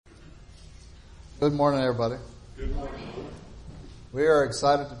Good morning, everybody. Good morning. We are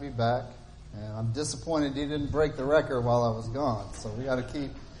excited to be back, and I'm disappointed you didn't break the record while I was gone, so we got to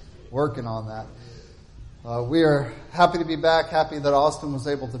keep working on that. We are happy to be back, happy that Austin was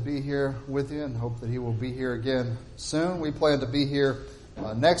able to be here with you, and hope that he will be here again soon. We plan to be here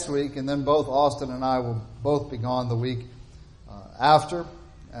next week, and then both Austin and I will both be gone the week after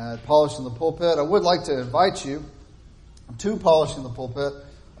at Polishing the Pulpit. I would like to invite you to Polishing the Pulpit.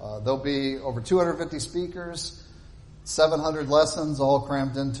 There'll be over 250 speakers, 700 lessons, all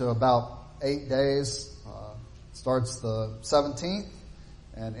crammed into about 8 days. Starts the 17th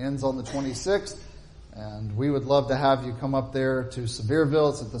and ends on the 26th. And we would love to have you come up there to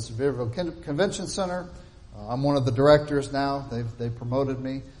Sevierville. It's at the Sevierville Convention Center. I'm one of the directors now. They've promoted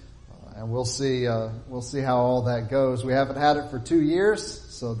me, and we'll see how all that goes. We haven't had it for 2 years,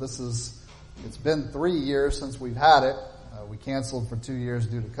 so it's been 3 years since we've had it. We canceled for 2 years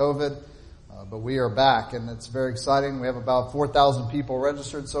due to COVID, but we are back, and it's very exciting. We have about 4,000 people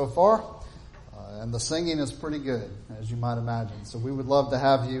registered so far, and the singing is pretty good, as you might imagine. So we would love to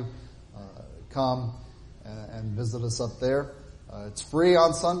have you come and visit us up there. It's free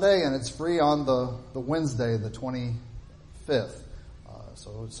on Sunday, and it's free on the Wednesday, the 25th.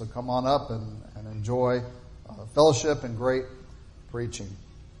 So come on up and enjoy fellowship and great preaching.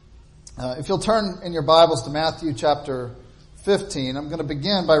 If you'll turn in your Bibles to Matthew chapter 15, I'm going to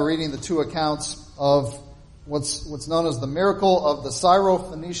begin by reading the two accounts of what's known as the miracle of the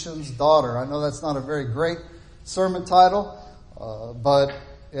Syrophoenician's daughter. I know that's not a very great sermon title, but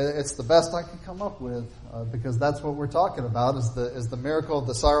it's the best I can come up with, because that's what we're talking about, is the miracle of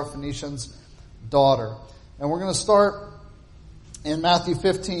the Syrophoenician's daughter. And we're going to start in Matthew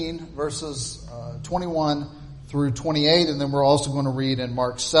 15, verses 21 through 28, and then we're also going to read in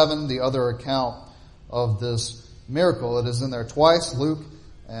Mark 7, the other account of this miracle. It is in there twice. Luke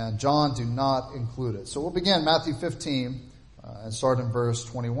and John do not include it. So we'll begin Matthew 15 and start in verse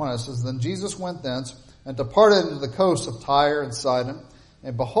 21. It says, "Then Jesus went thence and departed into the coast of Tyre and Sidon.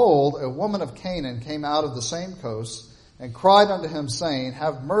 And behold, a woman of Canaan came out of the same coast and cried unto him, saying,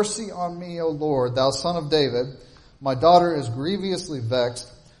 Have mercy on me, O Lord, thou son of David. My daughter is grievously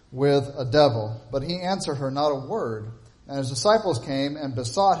vexed with a devil. But he answered her not a word. And his disciples came and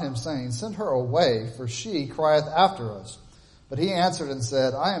besought him, saying, Send her away, for she crieth after us. But he answered and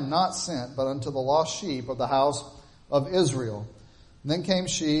said, I am not sent but unto the lost sheep of the house of Israel. And then came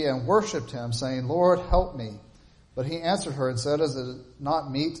she and worshipped him, saying, Lord, help me. But he answered her and said, Is it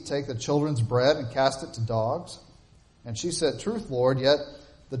not meet to take the children's bread and cast it to dogs? And she said, Truth, Lord, yet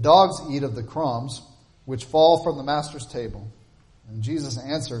the dogs eat of the crumbs which fall from the master's table. And Jesus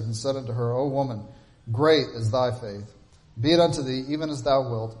answered and said unto her, O woman, great is thy faith. Be it unto thee even as thou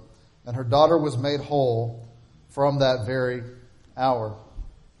wilt. And her daughter was made whole from that very hour."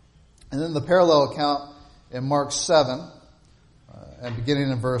 And then the parallel account in Mark 7, and beginning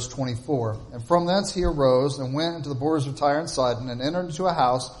in verse 24. "And from thence he arose and went into the borders of Tyre and Sidon, and entered into a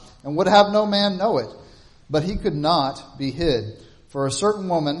house, and would have no man know it. But he could not be hid. For a certain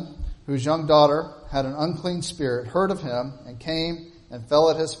woman, whose young daughter had an unclean spirit, heard of him, and came and fell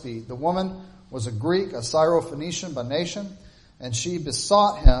at his feet. The woman was a Greek, a Syrophoenician by nation, and she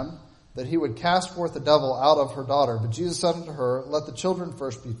besought him that he would cast forth the devil out of her daughter. But Jesus said unto her, Let the children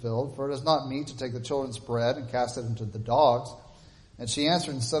first be filled, for it is not meet to take the children's bread and cast it into the dogs. And she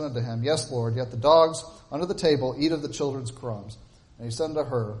answered and said unto him, Yes, Lord, yet the dogs under the table eat of the children's crumbs. And he said unto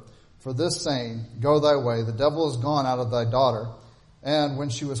her, For this saying, Go thy way, the devil is gone out of thy daughter. And when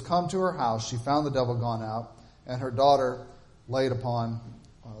she was come to her house, she found the devil gone out, and her daughter laid upon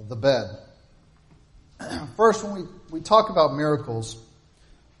the bed." First, when we talk about miracles,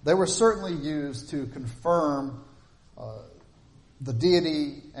 they were certainly used to confirm the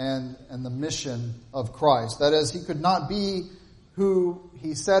deity and the mission of Christ. That is, he could not be who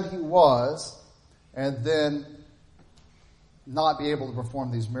he said he was and then not be able to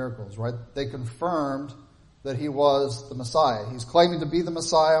perform these miracles, right? They confirmed that he was the Messiah. He's claiming to be the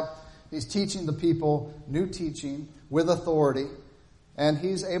Messiah. He's teaching the people new teaching with authority, and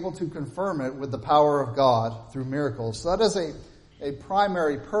he's able to confirm it with the power of God through miracles. So that is a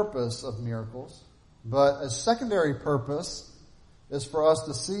primary purpose of miracles. But a secondary purpose is for us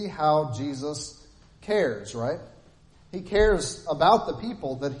to see how Jesus cares, right? He cares about the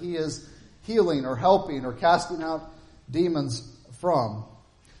people that he is healing or helping or casting out demons from.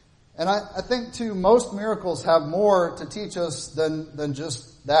 And I think, too, most miracles have more to teach us than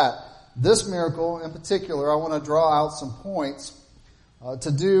just that. This miracle, in particular, I want to draw out some points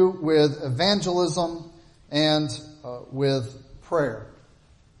to do with evangelism and with prayer.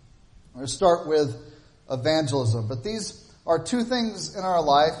 I'm going to start with evangelism. But these are two things in our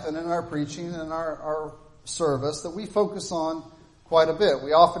life and in our preaching and in our service that we focus on quite a bit.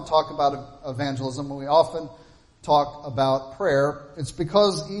 We often talk about evangelism and we often talk about prayer. It's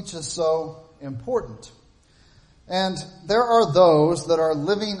because each is so important. And there are those that are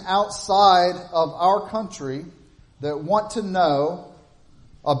living outside of our country that want to know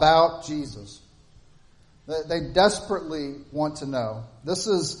about Jesus. They desperately want to know. This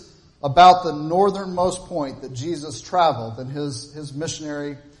is about the northernmost point that Jesus traveled in his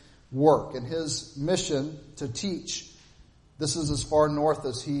missionary work and his mission to teach. This is as far north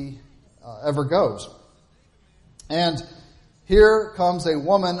as he ever goes. And here comes a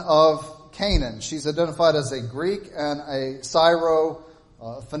woman of Canaan. She's identified as a Greek and a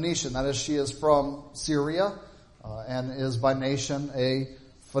Syro-Phoenician. That is, she is from Syria and is by nation a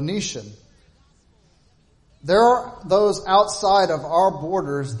Phoenician. There are those outside of our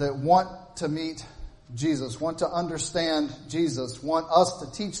borders that want to meet Jesus, want to understand Jesus, want us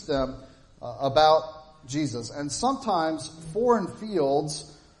to teach them about Jesus. And sometimes foreign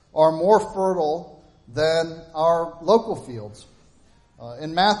fields are more fertile than our local fields.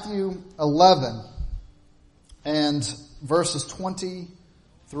 In Matthew 11 and verses 20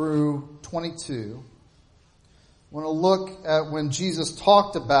 through 22, I want to look at when Jesus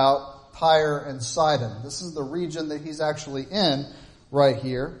talked about Tyre and Sidon. This is the region that he's actually in right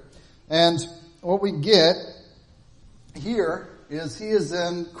here. And what we get here is he is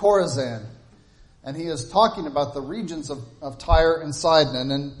in Chorazin. And he is talking about the regions of Tyre and Sidon.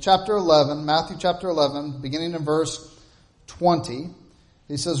 And in chapter 11, Matthew chapter 11, beginning in verse 20,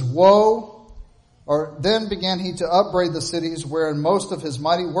 he says, Then began he to upbraid the cities wherein most of his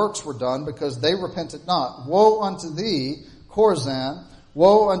mighty works were done, because they repented not. Woe unto thee, Chorazin!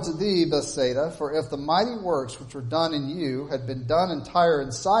 Woe unto thee, Bethsaida! For if the mighty works which were done in you had been done in Tyre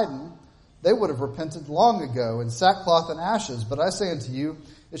and Sidon, they would have repented long ago in sackcloth and ashes. But I say unto you,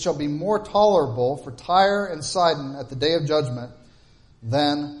 it shall be more tolerable for Tyre and Sidon at the day of judgment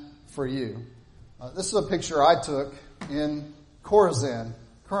than for you. This is a picture I took in Chorazin,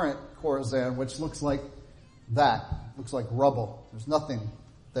 current Chorazin, which looks like that. Looks like rubble. There's nothing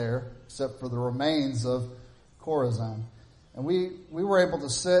there except for the remains of Chorazin. And we were able to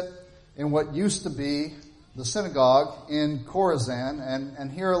sit in what used to be the synagogue in Chorazin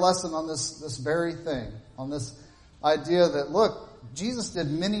and hear a lesson on this very thing, on this idea that, look, Jesus did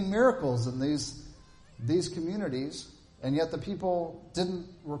many miracles in these communities, and yet the people didn't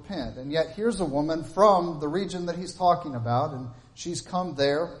repent. And yet here's a woman from the region that he's talking about, and she's come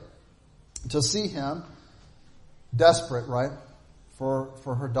there to see him, desperate, right, for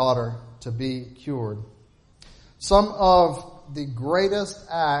her daughter to be cured. Some of the greatest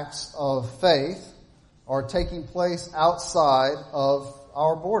acts of faith are taking place outside of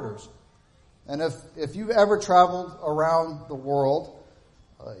our borders. And if you've ever traveled around the world,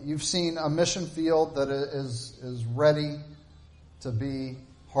 you've seen a mission field that is ready to be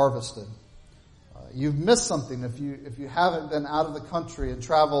harvested. You've missed something if you haven't been out of the country and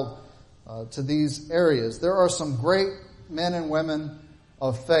traveled to these areas. There are some great men and women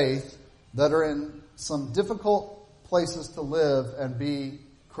of faith that are in some difficult places to live and be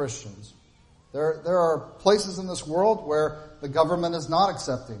Christians. There are places in this world where the government is not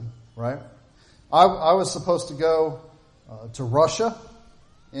accepting, right? I was supposed to go to Russia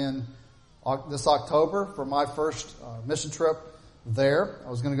in this October for my first mission trip there. I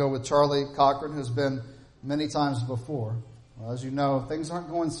was going to go with Charlie Cochran, who's been many times before. Well, as you know, things aren't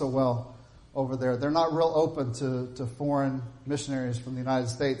going so well over there. They're not real open to foreign missionaries from the United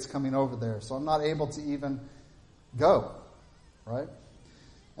States coming over there. So I'm not able to even go, right?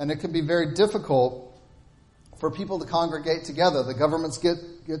 And it can be very difficult for people to congregate together. The governments get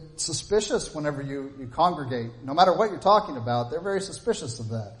suspicious whenever you congregate. No matter what you're talking about, they're very suspicious of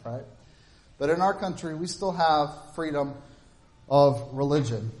that, right? But in our country, we still have freedom of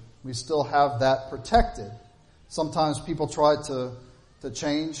religion. We still have that protected. Sometimes people try to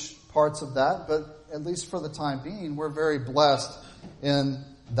change parts of that, but at least for the time being, we're very blessed in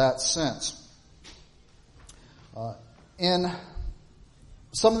that sense. In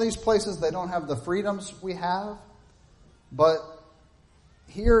some of these places, they don't have the freedoms we have, but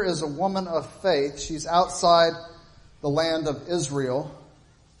here is a woman of faith. She's outside the land of Israel.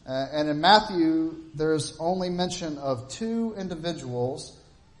 And in Matthew, there's only mention of two individuals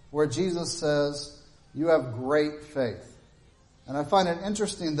where Jesus says, you have great faith. And I find it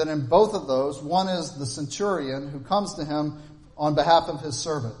interesting that in both of those, one is the centurion who comes to him on behalf of his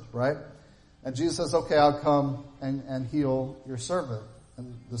servant, right? And Jesus says, okay, I'll come and heal your servant.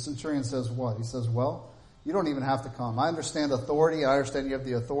 And the centurion says what? He says, well, you don't even have to come. I understand authority. I understand you have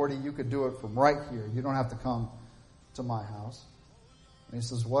the authority. You could do it from right here. You don't have to come to my house. And he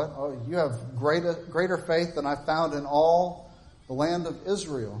says, what? Oh, you have greater faith than I found in all the land of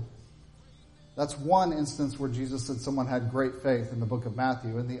Israel. That's one instance where Jesus said someone had great faith in the book of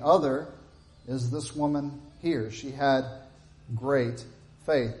Matthew. And the other is this woman here. She had great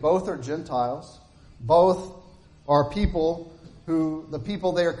faith. Both are Gentiles. Both are people who, the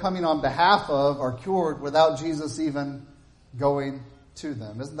people they are coming on behalf of, are cured without Jesus even going to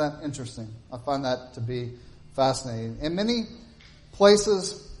them. Isn't that interesting? I find that to be fascinating. In many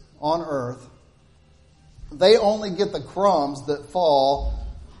places on earth, they only get the crumbs that fall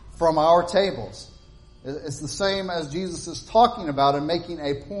from our tables. It's the same as Jesus is talking about and making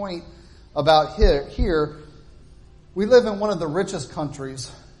a point about here. We live in one of the richest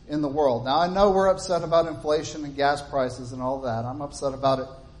countries in the world. Now, I know we're upset about inflation and gas prices and all that. I'm upset about it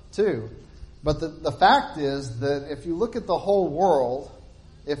too. But the fact is that if you look at the whole world,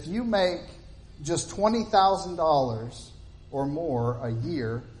 if you make just $20,000 or more a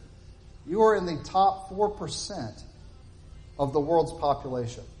year, you are in the top 4% of the world's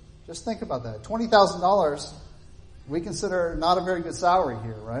population. Just think about that. $20,000, we consider not a very good salary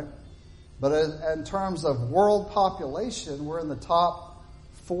here, right? But in terms of world population, we're in the top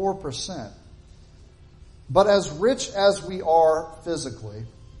 4%. But as rich as we are physically,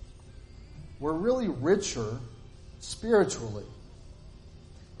 we're really richer spiritually.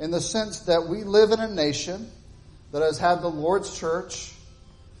 In the sense that we live in a nation that has had the Lord's church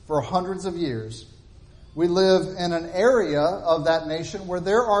for hundreds of years. We live in an area of that nation where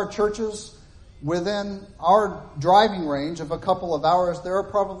there are churches within our driving range of a couple of hours. There are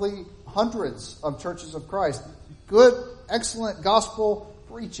probably hundreds of churches of Christ. Good, excellent gospel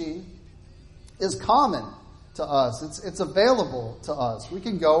preaching is common to us. It's available to us. We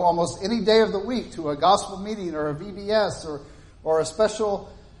can go almost any day of the week to a gospel meeting or a VBS or a special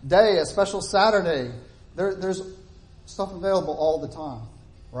day, a special Saturday. There's stuff available all the time,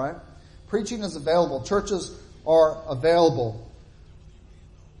 right? Preaching is available. Churches are available.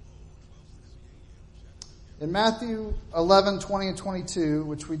 In Matthew 11, 20 and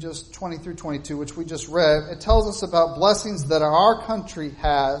 22, 20 through 22, which we just read, it tells us about blessings that our country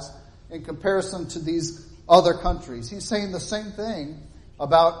has in comparison to these other countries. He's saying the same thing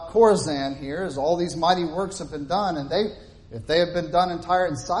about Chorazin here, as all these mighty works have been done, and if they had been done in Tyre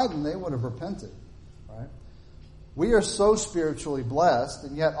and Sidon, they would have repented. Right? We are so spiritually blessed,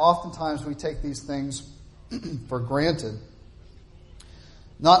 and yet oftentimes we take these things for granted.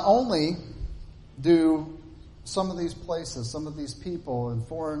 Not only do some of these places, some of these people in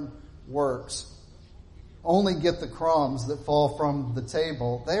foreign works only get the crumbs that fall from the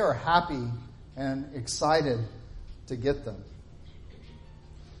table, they are happy and excited to get them.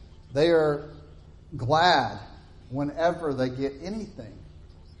 They are glad whenever they get anything,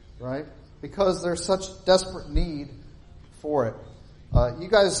 right? Because there's such desperate need for it. You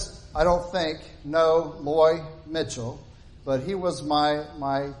guys, I don't think, know Loy Mitchell, but he was my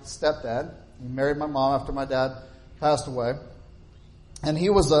stepdad. He married my mom after my dad passed away. And he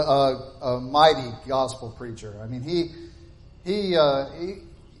was a mighty gospel preacher. I mean, he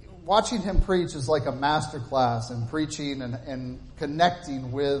watching him preach is like a master class in preaching and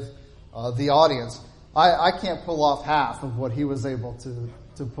connecting with the audience. I can't pull off half of what he was able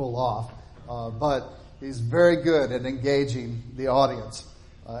to pull off. But he's very good at engaging the audience.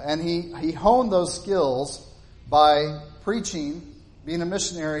 And he honed those skills by preaching, being a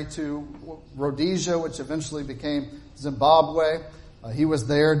missionary to Rhodesia, which eventually became Zimbabwe. He was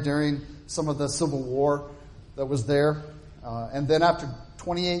there during some of the civil war that was there. And then after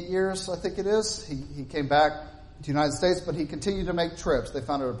 28 years, I think it is, he came back to the United States, but he continued to make trips. They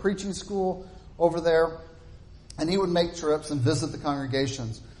founded a preaching school over there, and he would make trips and visit the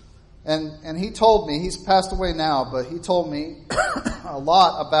congregations. And he told me, he's passed away now, but he told me a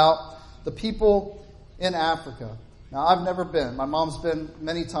lot about the people in Africa. Now, I've never been. My mom's been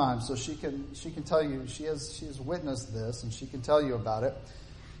many times, so she can tell you, she has witnessed this, and she can tell you about it.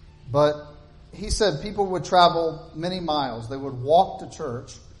 But he said people would travel many miles. They would walk to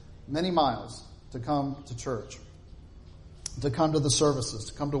church many miles to come to church, to come to the services,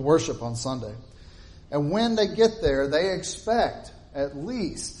 to come to worship on Sunday. And when they get there, they expect at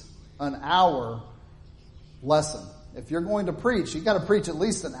least an hour lesson. If you're going to preach, you've got to preach at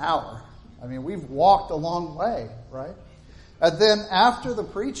least an hour. I mean, we've walked a long way, right? And then after the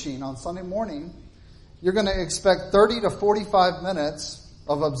preaching on Sunday morning, you're going to expect 30 to 45 minutes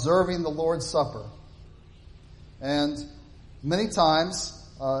of observing the Lord's Supper. And many times,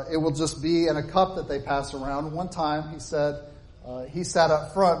 it will just be in a cup that they pass around. One time, he said, he sat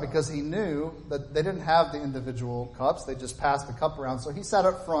up front because he knew that they didn't have the individual cups. They just passed the cup around. So he sat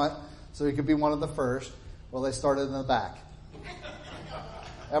up front so he could be one of the first. Well, they started in the back.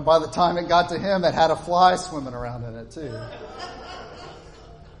 And by the time it got to him, it had a fly swimming around in it too.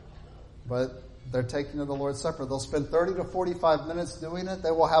 But they're taking to the Lord's Supper. They'll spend 30 to 45 minutes doing it.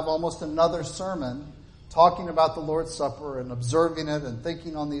 They will have almost another sermon talking about the Lord's Supper and observing it and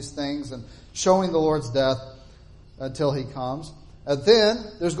thinking on these things and showing the Lord's death until he comes. And then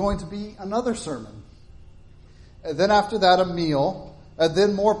there's going to be another sermon. And then after that, a meal. And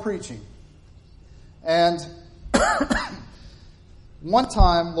then more preaching. And one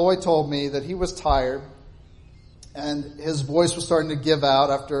time, Lloyd told me that he was tired and his voice was starting to give out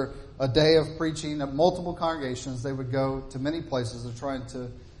after a day of preaching at multiple congregations. They would go to many places. They're trying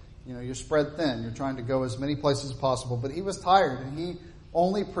to, you're spread thin. You're trying to go as many places as possible. But he was tired and he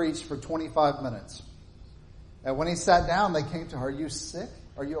only preached for 25 minutes. And when he sat down, they came to her, "Are you sick?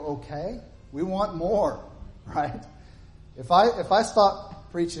 Are you okay? We want more," right? If I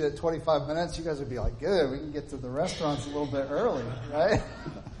stop preaching at 25 minutes, you guys would be like, "Good, we can get to the restaurants a little bit early," right?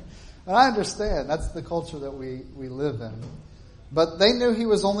 And I understand. That's the culture that we live in. But they knew he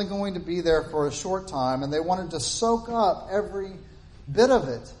was only going to be there for a short time, and they wanted to soak up every bit of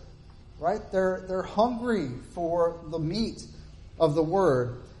it, right? They're hungry for the meat of the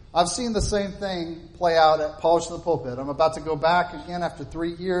Word. I've seen the same thing play out at Polish the Pulpit. I'm about to go back again after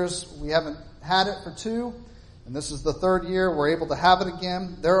 3 years. We haven't had it for 2, and this is the 3rd year. We're able to have it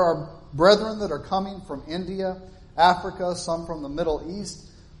again. There are brethren that are coming from India, Africa, some from the Middle East,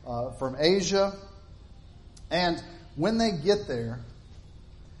 from Asia. And when they get there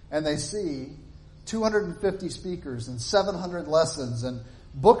and they see 250 speakers and 700 lessons and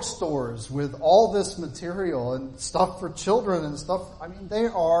bookstores with all this material and stuff for children and stuff, they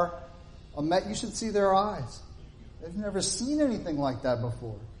are, you should see their eyes. They've never seen anything like that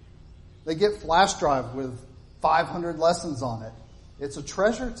before. They get flash drive with 500 lessons on it. It's a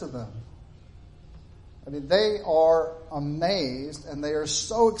treasure to them. They are amazed and they are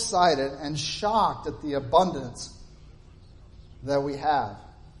so excited and shocked at the abundance that we have.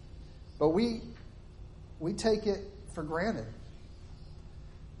 But we take it for granted.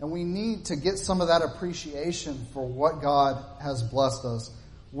 And we need to get some of that appreciation for what God has blessed us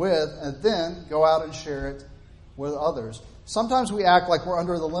with and then go out and share it with others. Sometimes we act like we're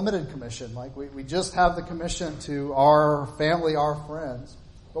under the limited commission, like we just have the commission to our family, our friends.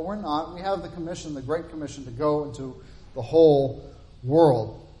 But we're not. We have the commission, the Great Commission, to go into the whole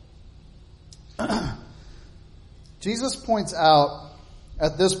world. Jesus points out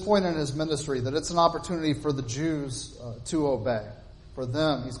at this point in his ministry that it's an opportunity for the Jews to obey. For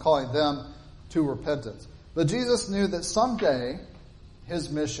them, he's calling them to repentance. But Jesus knew that someday his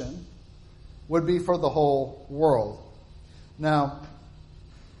mission would be for the whole world. Now,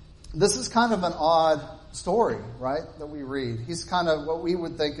 this is kind of an odd story, right, that we read. He's kind of what we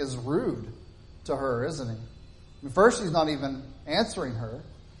would think is rude to her, isn't he? First, he's not even answering her.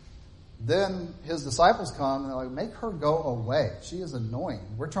 Then his disciples come and they're like, "Make her go away. She is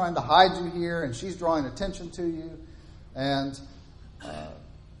annoying. We're trying to hide you here and she's drawing attention to you." And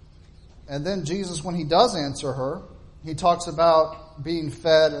then Jesus, when he does answer her, he talks about being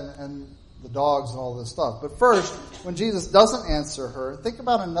fed and the dogs and all this stuff. But first, when Jesus doesn't answer her, think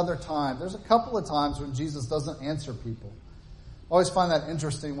about another time. There's a couple of times when Jesus doesn't answer people. I always find that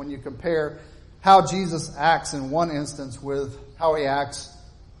interesting when you compare how Jesus acts in one instance with how he acts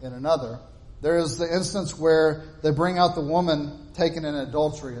in another. There is the instance where they bring out the woman taken in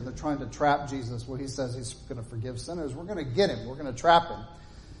adultery and they're trying to trap Jesus. Well, he says he's going to forgive sinners. We're going to get him. We're going to trap him.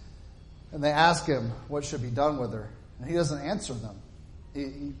 And they ask him what should be done with her. And he doesn't answer them.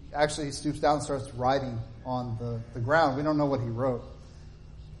 He stoops down and starts writing on the ground. We don't know what he wrote.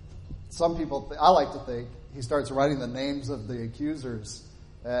 Some people, I like to think, he starts writing the names of the accusers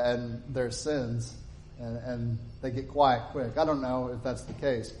and their sins. And they get quiet quick. I don't know if that's the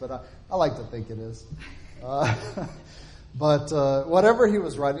case, but I like to think it is. But whatever he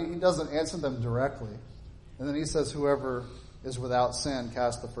was writing, he doesn't answer them directly. And then he says, "Whoever is without sin,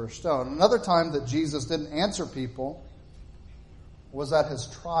 cast the first stone." Another time that Jesus didn't answer people was at his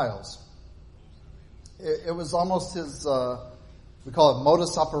trials. It was almost his, we call it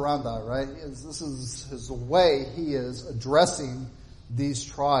modus operandi, right? This is his way he is addressing these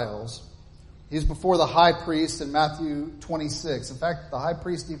trials. He's before the high priest in Matthew 26. In fact, the high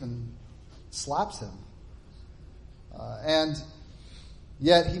priest even slaps him. And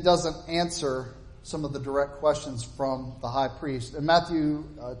yet he doesn't answer some of the direct questions from the high priest. In Matthew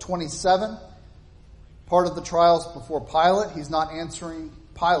 27, part of the trials before Pilate, he's not answering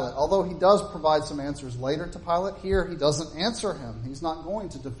Pilate. Although he does provide some answers later to Pilate, here he doesn't answer him. He's not going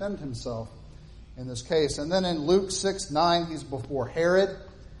to defend himself in this case. And then in Luke 6:9, he's before Herod.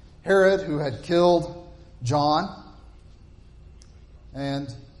 Herod, who had killed John,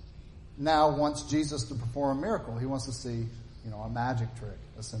 and now wants Jesus to perform a miracle. He wants to see, a magic trick,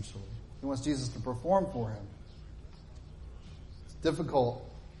 essentially. He wants Jesus to perform for him. It's a difficult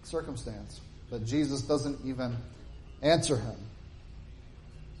circumstance, but Jesus doesn't even answer him.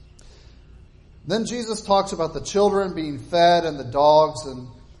 Then Jesus talks about the children being fed and the dogs,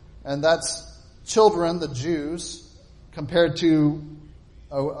 and that's children, the Jews, compared to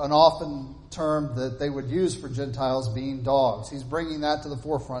an often term that they would use for Gentiles being dogs. He's bringing that to the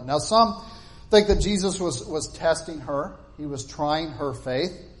forefront. Now, some think that Jesus was testing her. He was trying her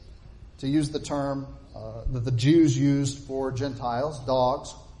faith, to use the term that the Jews used for Gentiles,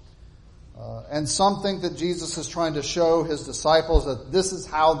 dogs. And some think that Jesus is trying to show his disciples that this is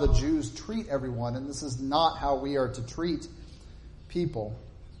how the Jews treat everyone, and this is not how we are to treat people.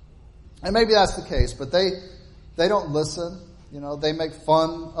 And maybe that's the case, but they don't listen. They make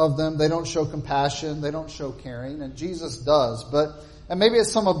fun of them. They don't show compassion. They don't show caring, and Jesus does. And maybe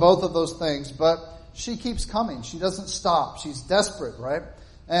it's some of both of those things, but she keeps coming. She doesn't stop. She's desperate, right?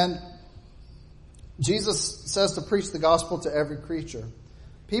 And Jesus says to preach the gospel to every creature.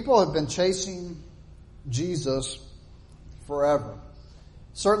 People have been chasing Jesus forever.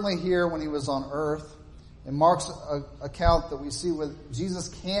 Certainly here when he was on earth. In Mark's account that we see with Jesus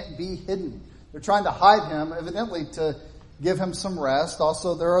can't be hidden. They're trying to hide him, evidently to give him some rest.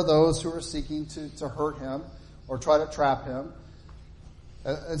 Also, there are those who are seeking to hurt him or try to trap him.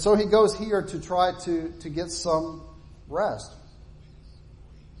 And so he goes here to try to get some rest.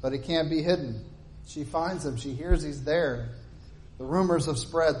 But he can't be hidden. She finds him. She hears he's there. The rumors have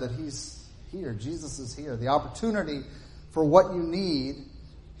spread that he's here. Jesus is here. The opportunity for what you need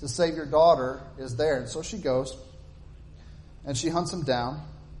to save your daughter is there. And so she goes and she hunts him down.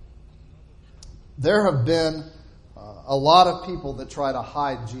 There have been a lot of people that try to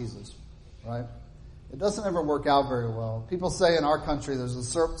hide Jesus, right? It doesn't ever work out very well. People say in our country there's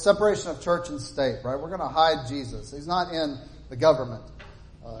a separation of church and state, right? We're going to hide Jesus. He's not in the government.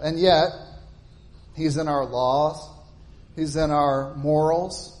 And yet, he's in our laws. He's in our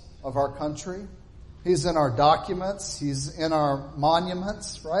morals of our country. He's in our documents. He's in our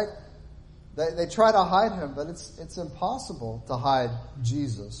monuments, right? They try to hide him, but it's impossible to hide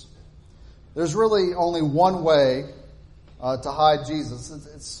Jesus. There's really only one way to hide Jesus.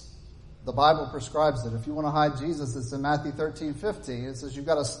 It's the Bible prescribes it. If you want to hide Jesus, it's in Matthew 13:50. It says you've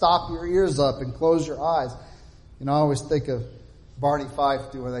got to stop your ears up and close your eyes. I always think of Barney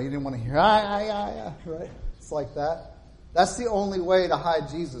Fife doing that. He didn't want to hear, right? It's like that. That's the only way to hide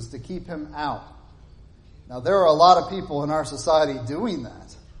Jesus, to keep him out. Now, there are a lot of people in our society doing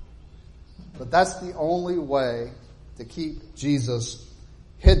that. But that's the only way to keep Jesus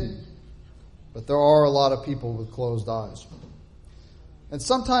hidden. But there are a lot of people with closed eyes. And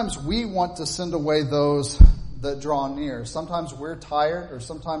sometimes we want to send away those that draw near. Sometimes we're tired, or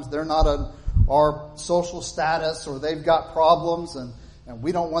sometimes they're not our social status, or they've got problems, and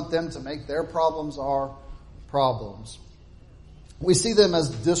we don't want them to make their problems our problems. We see them as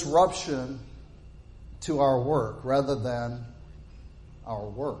disruption to our work rather than our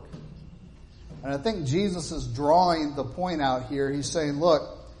work. And I think Jesus is drawing the point out here. He's saying, look,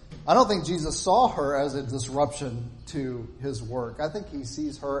 I don't think Jesus saw her as a disruption to his work. I think he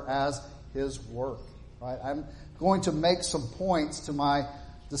sees her as his work. Right? I'm going to make some points to my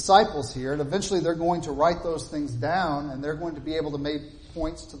disciples here, and eventually they're going to write those things down, and they're going to be able to make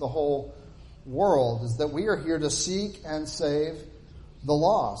points to the whole world, is that we are here to seek and save the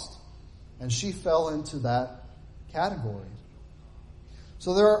lost. And she fell into that category.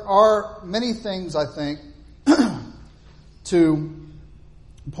 So there are many things, I think, to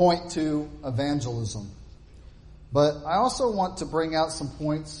point to evangelism. But I also want to bring out some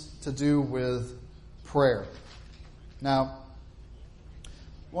points to do with prayer. Now,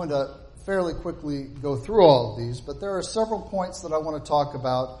 I'm going to fairly quickly go through all of these, but there are several points that I want to talk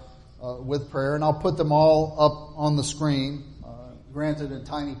about with prayer, and I'll put them all up on the screen, granted in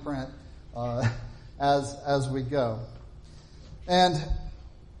tiny print, as we go. And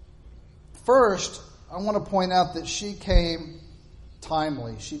first, I want to point out that she came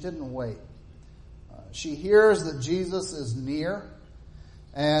timely. She didn't wait. She hears that Jesus is near,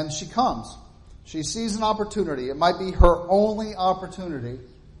 and she comes. She sees an opportunity. It might be her only opportunity,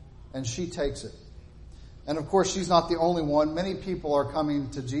 and she takes it. And of course, she's not the only one. Many people are coming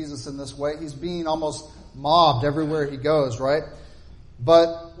to Jesus in this way. He's being almost mobbed everywhere he goes, right?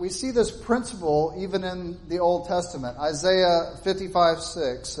 But we see this principle even in the Old Testament. Isaiah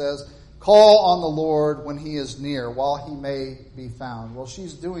 55:6 says, "Call on the Lord when he is near, while he may be found." Well,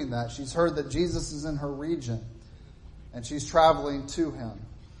 she's doing that. She's heard that Jesus is in her region, and she's traveling to him.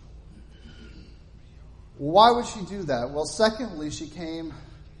 Why would she do that? Well, secondly, she came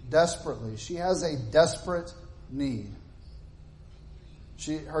desperately. She has a desperate need.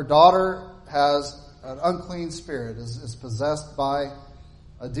 Her daughter has an unclean spirit, is possessed by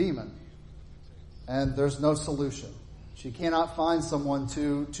a demon. And there's no solution. She cannot find someone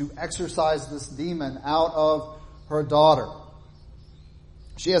to exorcise this demon out of her daughter.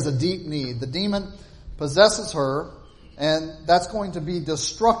 She has a deep need. The demon possesses her, and that's going to be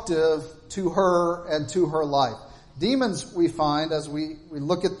destructive to her and to her life. Demons, we find, as we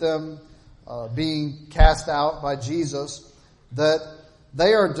look at them being cast out by Jesus, that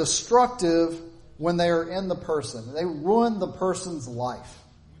they are destructive when they are in the person. They ruin the person's life,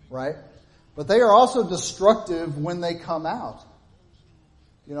 right? But they are also destructive when they come out.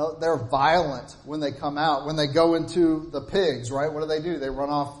 You know, they're violent when they come out. When they go into the pigs, right? What do? They run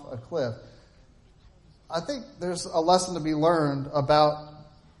off a cliff. I think there's a lesson to be learned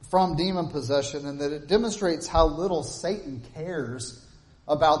from demon possession, and that it demonstrates how little Satan cares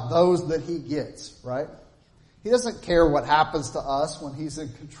about those that he gets, right? He doesn't care what happens to us when he's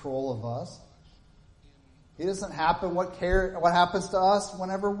in control of us. He doesn't happen what happens to us when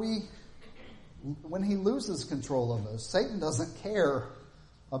he loses control of us. Satan doesn't care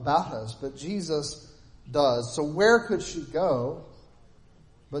about us, but Jesus does. So where could she go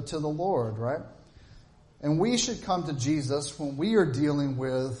but to the Lord, right? And we should come to Jesus when we are dealing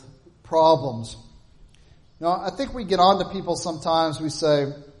with problems. Now, I think we get on to people sometimes, we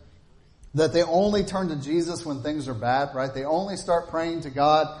say that they only turn to Jesus when things are bad, right? They only start praying to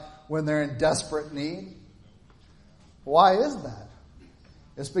God when they're in desperate need. Why is that?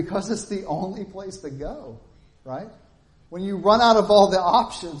 It's because it's the only place to go, right? When you run out of all the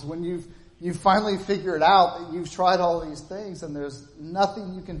options, when you've finally figured out that you've tried all these things and there's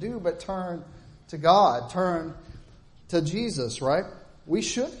nothing you can do but turn to God, turn to Jesus, right? We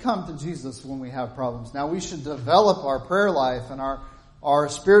should come to Jesus when we have problems. Now, we should develop our prayer life and our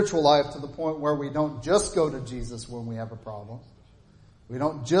spiritual life to the point where we don't just go to Jesus when we have a problem. We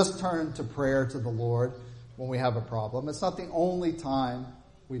don't just turn to prayer to the Lord when we have a problem. It's not the only time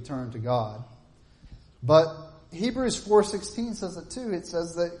we turn to God. But Hebrews 4:16 says it too. It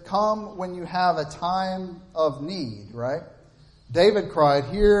says that come when you have a time of need, right? David cried,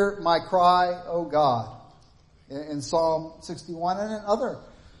 "Hear my cry, O God," in Psalm 61 and in other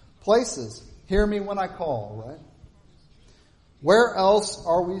places. Hear me when I call, right? Where else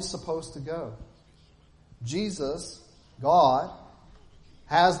are we supposed to go? Jesus, God,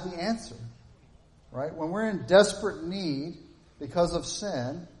 has the answer, right? When we're in desperate need because of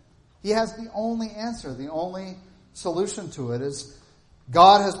sin, He has the only answer. The only solution to it is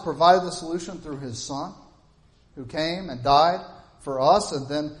God has provided the solution through His Son, who came and died for us and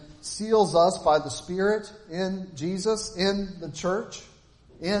then seals us by the Spirit in Jesus, in the church,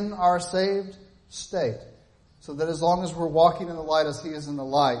 in our saved state. So that as long as we're walking in the light as He is in the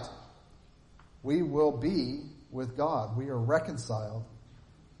light, we will be with God. We are reconciled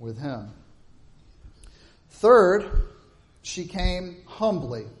with Him. Third, she came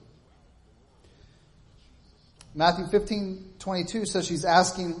humbly. Matthew 15:22 says she's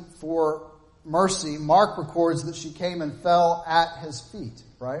asking for mercy. Mark records that she came and fell at His feet,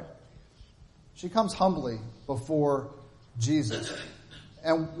 right? She comes humbly before Jesus.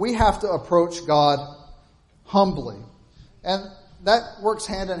 And we have to approach God humbly. And that works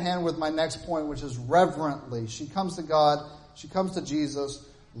hand in hand with my next point, which is reverently. She comes to God, she comes to Jesus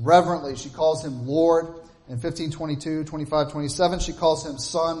reverently. She calls Him Lord. In 15:22, 25, 27, she calls Him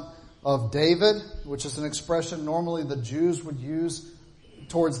Son of David, which is an expression normally the Jews would use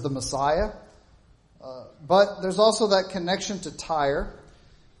towards the Messiah. But there's also that connection to Tyre.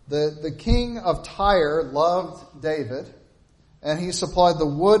 The king of Tyre loved David, and he supplied the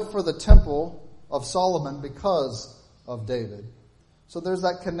wood for the temple of Solomon because of David. So there's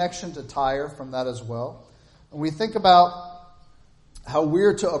that connection to Tyre from that as well. And we think about how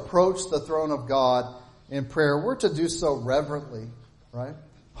we're to approach the throne of God in prayer. We're to do so reverently, right?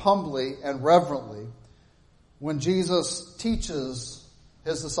 Humbly and reverently. When Jesus teaches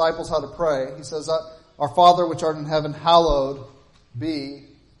His disciples how to pray, He says, "Our Father which art in heaven, hallowed be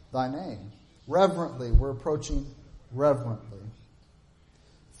Thy name." Reverently. We're approaching reverently.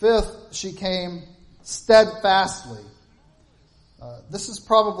 Fifth, she came steadfastly. This is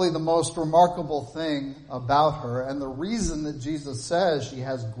probably the most remarkable thing about her, and the reason that Jesus says she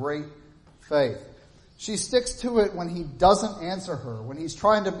has great faith. She sticks to it when He doesn't answer her. When He's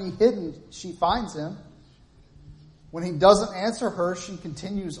trying to be hidden, she finds Him. When He doesn't answer her, she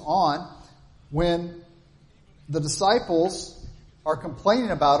continues on. When the disciples are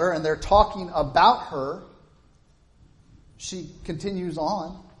complaining about her and they're talking about her, she continues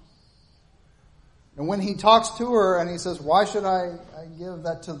on. And when he talks to her and he says, why should I give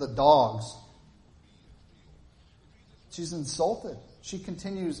that to the dogs? She's insulted. She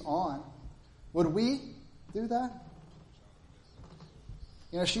continues on. Would we do that?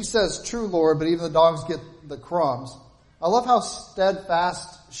 She says, true, Lord, but even the dogs get the crumbs. I love how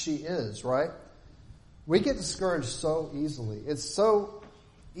steadfast she is, right? We get discouraged so easily. It's so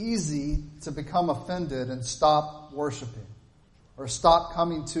easy to become offended and stop worshiping or stop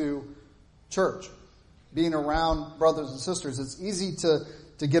coming to church, being around brothers and sisters. It's easy to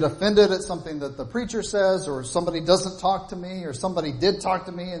get offended at something that the preacher says, or somebody doesn't talk to me, or somebody did talk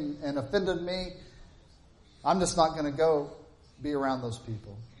to me and offended me. I'm just not going to go be around those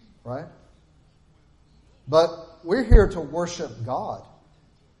people, right? But we're here to worship God.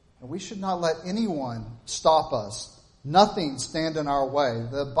 And we should not let anyone stop us. Nothing stand in our way.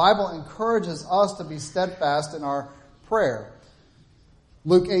 The Bible encourages us to be steadfast in our prayer.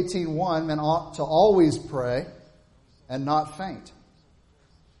 Luke 18:1, men ought to always pray and not faint.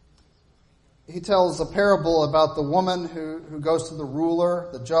 He tells a parable about the woman who goes to the ruler,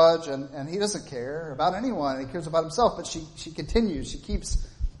 the judge, and he doesn't care about anyone. He cares about himself, but she continues. She keeps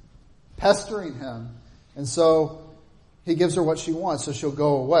pestering him. And so he gives her what she wants, so she'll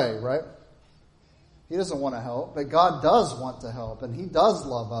go away, right? He doesn't want to help, but God does want to help, and He does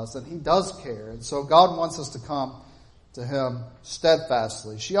love us, and He does care. And so God wants us to come to Him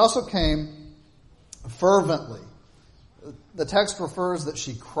steadfastly. She also came fervently. The text refers that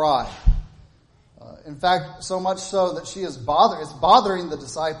she cried. In fact, so much so that it's bothering the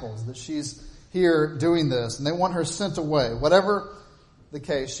disciples that she's here doing this, and they want her sent away. Whatever the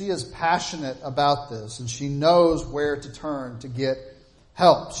case, she is passionate about this, and she knows where to turn to get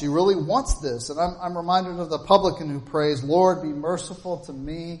help. She really wants this. And I'm reminded of the publican who prays, Lord, be merciful to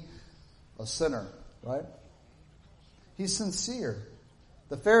me, a sinner, right? He's sincere.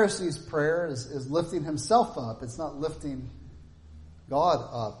 The Pharisee's prayer is lifting himself up. It's not lifting God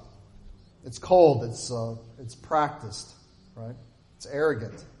up. It's cold. It's practiced, right? It's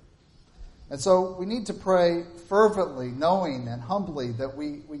arrogant. And so we need to pray fervently, knowing and humbly that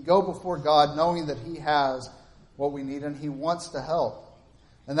we go before God knowing that He has what we need and He wants to help.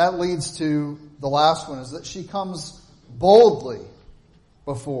 And that leads to the last one, is that she comes boldly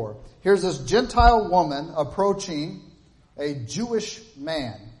before. Here's this Gentile woman approaching a Jewish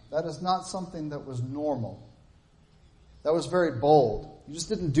man. That is not something that was normal. That was very bold. You just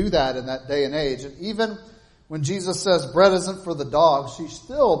didn't do that in that day and age. And even when Jesus says bread isn't for the dogs, she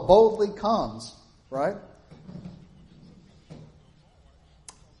still boldly comes, right?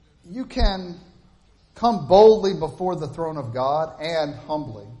 You can come boldly before the throne of God and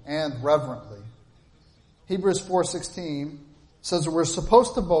humbly and reverently. Hebrews 4:16 says that we're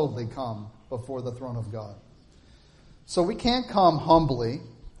supposed to boldly come before the throne of God. So we can't come humbly,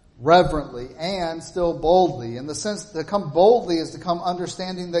 reverently, and still boldly. In the sense to come boldly is to come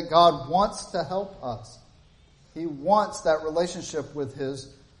understanding that God wants to help us. He wants that relationship with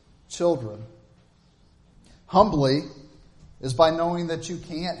His children. Humbly is by knowing that you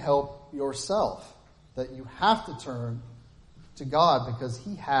can't help yourself, that you have to turn to God because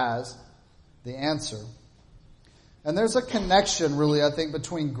He has the answer. And there's a connection, really, I think,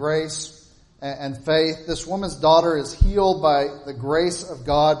 between grace and faith. This woman's daughter is healed by the grace of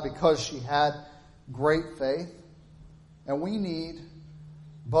God because she had great faith. And we need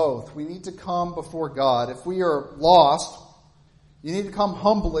both. We need to come before God. If we are lost, you need to come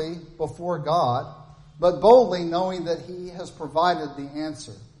humbly before God, but boldly knowing that He has provided the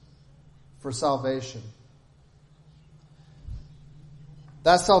answer for salvation.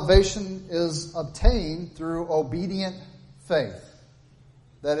 That salvation is obtained through obedient faith.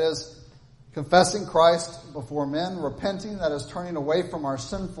 That is, confessing Christ before men, repenting, that is turning away from our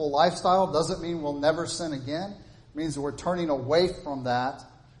sinful lifestyle. Doesn't mean we'll never sin again. It means that we're turning away from that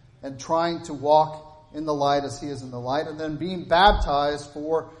and trying to walk in the light as He is in the light. And then being baptized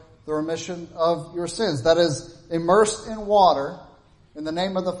for the remission of your sins. That is, immersed in water in the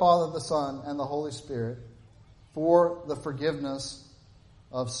name of the Father, the Son, and the Holy Spirit for the forgiveness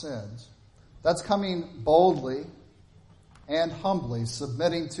of sins. That's coming boldly and humbly,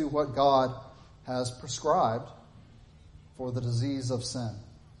 submitting to what God has prescribed for the disease of sin.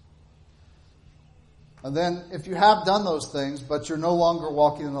 And then if you have done those things, but you're no longer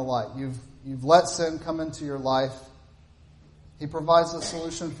walking in the light, you've let sin come into your life, He provides a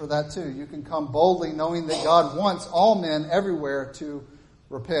solution for that too. You can come boldly knowing that God wants all men everywhere to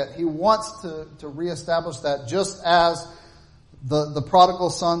repent. He wants to reestablish that, just as the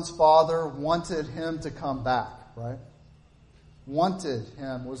prodigal son's father wanted him to come back, right? Wanted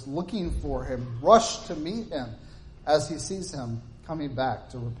him, was looking for him, rushed to meet him as he sees him coming back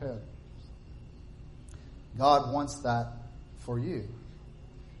to repent. God wants that for you.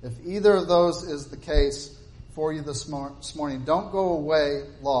 If either of those is the case for you this morning, don't go away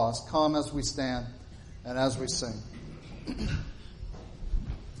lost. Come as we stand and as we sing.